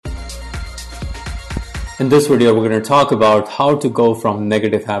In this video, we're going to talk about how to go from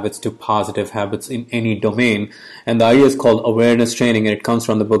negative habits to positive habits in any domain. And the idea is called awareness training, and it comes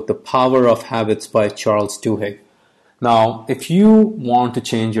from the book The Power of Habits by Charles Duhigg. Now, if you want to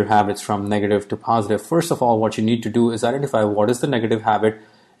change your habits from negative to positive, first of all, what you need to do is identify what is the negative habit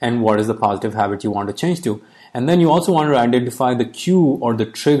and what is the positive habit you want to change to. And then you also want to identify the cue or the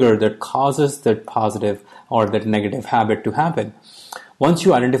trigger that causes that positive or that negative habit to happen. Once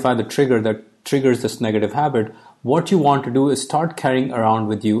you identify the trigger that triggers this negative habit, what you want to do is start carrying around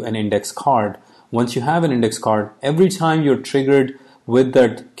with you an index card. Once you have an index card, every time you're triggered with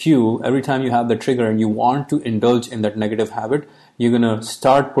that cue, every time you have the trigger and you want to indulge in that negative habit, you're going to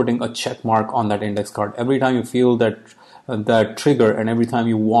start putting a check mark on that index card. Every time you feel that trigger and every time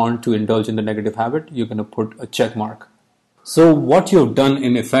you want to indulge in the negative habit, you're going to put a check mark. So what you've done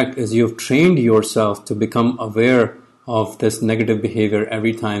in effect is you've trained yourself to become aware of this negative behavior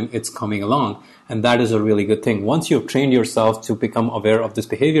every time it's coming along. And that is a really good thing. Once you've trained yourself to become aware of this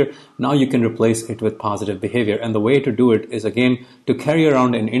behavior, now you can replace it with positive behavior. And the way to do it is, again, to carry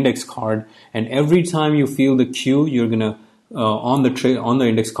around an index card. And every time you feel the cue, you're going to, on the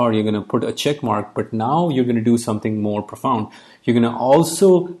index card, you're going to put a check mark. But now you're going to do something more profound. You're going to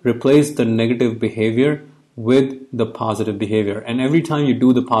also replace the negative behavior with the positive behavior. And every time you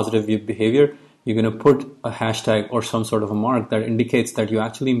do the positive behavior, you're going to put a hashtag or some sort of a mark that indicates that you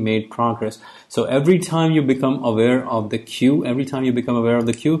actually made progress. So every time you become aware of the cue, you're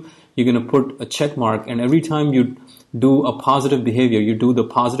going to put a check mark. And every time you do a positive behavior, you do the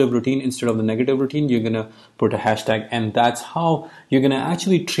positive routine instead of the negative routine, you're going to put a hashtag. And that's how you're going to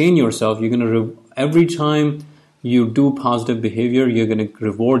actually train yourself. You're going to, every time you do positive behavior, you're going to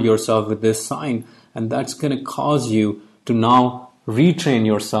reward yourself with this sign. And that's going to cause you to now retrain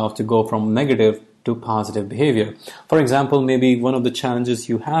yourself to go from negative to positive behavior. For example, maybe one of the challenges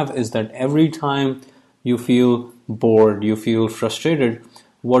you have is that every time you feel bored, you feel frustrated,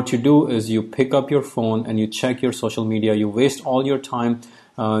 what you do is you pick up your phone and you check your social media. You waste all your time.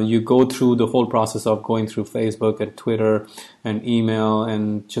 You go through the whole process of going through Facebook and Twitter and email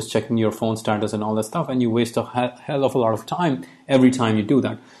and just checking your phone status and all that stuff, and you waste a hell of a lot of time every time you do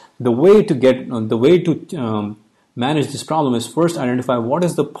that. The way to manage this problem is first identify what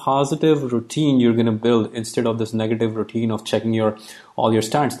is the positive routine you're going to build instead of this negative routine of checking all your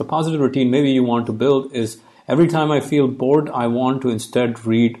stats. The positive routine maybe you want to build is every time I feel bored, I want to instead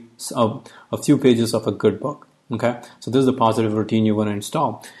read a few pages of a good book. Okay, so this is the positive routine you want to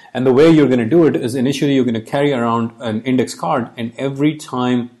install. And the way you're going to do it is initially you're going to carry around an index card, and every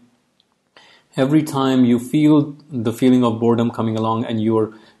time you feel the feeling of boredom coming along and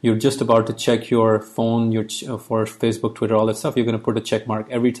you're just about to check your phone, for Facebook, Twitter, all that stuff, you're going to put a check mark.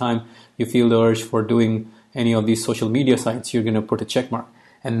 Every time you feel the urge for doing any of these social media sites, you're going to put a check mark.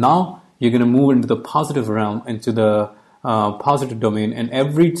 And now you're going to move into the positive realm, into the positive domain. And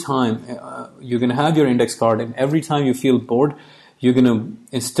every time you're going to have your index card, and every time you feel bored, you're going to,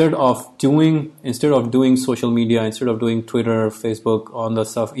 instead of doing social media, instead of doing Twitter, Facebook, all the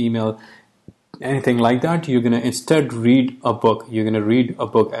stuff, email, anything like that, you're going to instead read a book. You're going to read a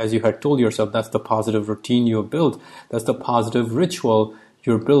book as you had told yourself. That's the positive routine you have built. That's the positive ritual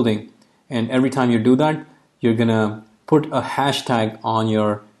you're building. And every time you do that, you're going to put a hashtag on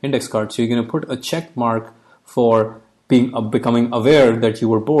your index card. So you're going to put a check mark for becoming aware that you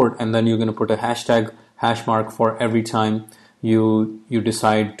were bored, and then you're going to put a hash mark for every time you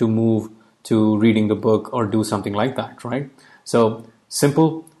decide to move to reading the book or do something like that, right? So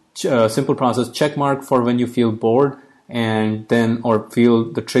simple process: check mark for when you feel bored, and then or feel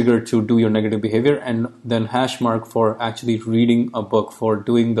the trigger to do your negative behavior, and then hash mark for actually reading a book, for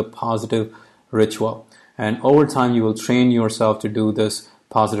doing the positive ritual. And over time you will train yourself to do this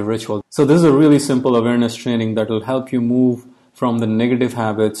positive ritual. So this is a really simple awareness training that will help you move from the negative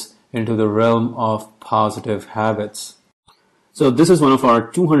habits into the realm of positive habits. So this is one of our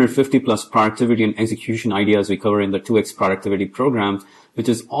 250 plus productivity and execution ideas we cover in the 2X productivity program, which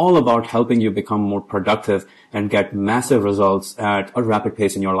is all about helping you become more productive and get massive results at a rapid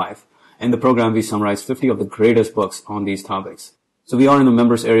pace in your life. In the program, we summarize 50 of the greatest books on these topics. So we are in the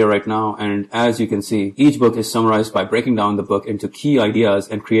members area right now, and as you can see, each book is summarized by breaking down the book into key ideas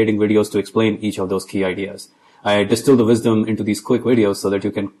and creating videos to explain each of those key ideas. I distill the wisdom into these quick videos so that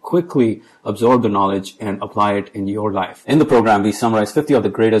you can quickly absorb the knowledge and apply it in your life. In the program, we summarize 50 of the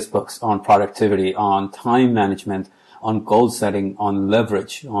greatest books on productivity, on time management, on goal setting, on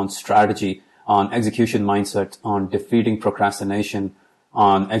leverage, on strategy, on execution mindset, on defeating procrastination,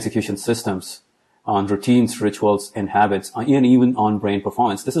 on execution systems, on routines, rituals, and habits, and even on brain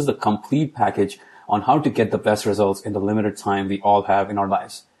performance. This is the complete package on how to get the best results in the limited time we all have in our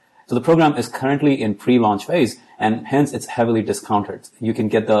lives. So the program is currently in pre-launch phase, and hence it's heavily discounted. You can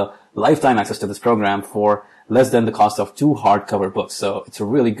get the lifetime access to this program for less than the cost of 2 hardcover books. So it's a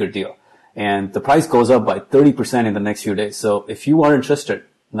really good deal. And the price goes up by 30% in the next few days. So if you are interested,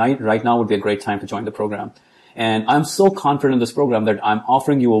 right now would be a great time to join the program. And I'm so confident in this program that I'm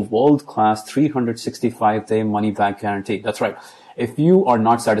offering you a world-class 365-day money-back guarantee. That's right. If you are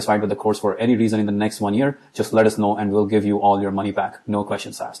not satisfied with the course for any reason in the next 1 year, just let us know and we'll give you all your money back. No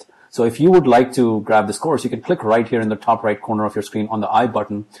questions asked. So if you would like to grab this course, you can click right here in the top right corner of your screen on the I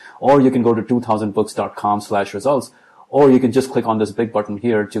button, or you can go to 2000books.com/results, or you can just click on this big button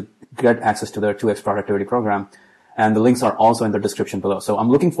here to get access to their 2x productivity program. And the links are also in the description below. So I'm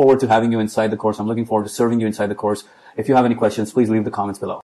looking forward to having you inside the course. I'm looking forward to serving you inside the course. If you have any questions, please leave the comments below.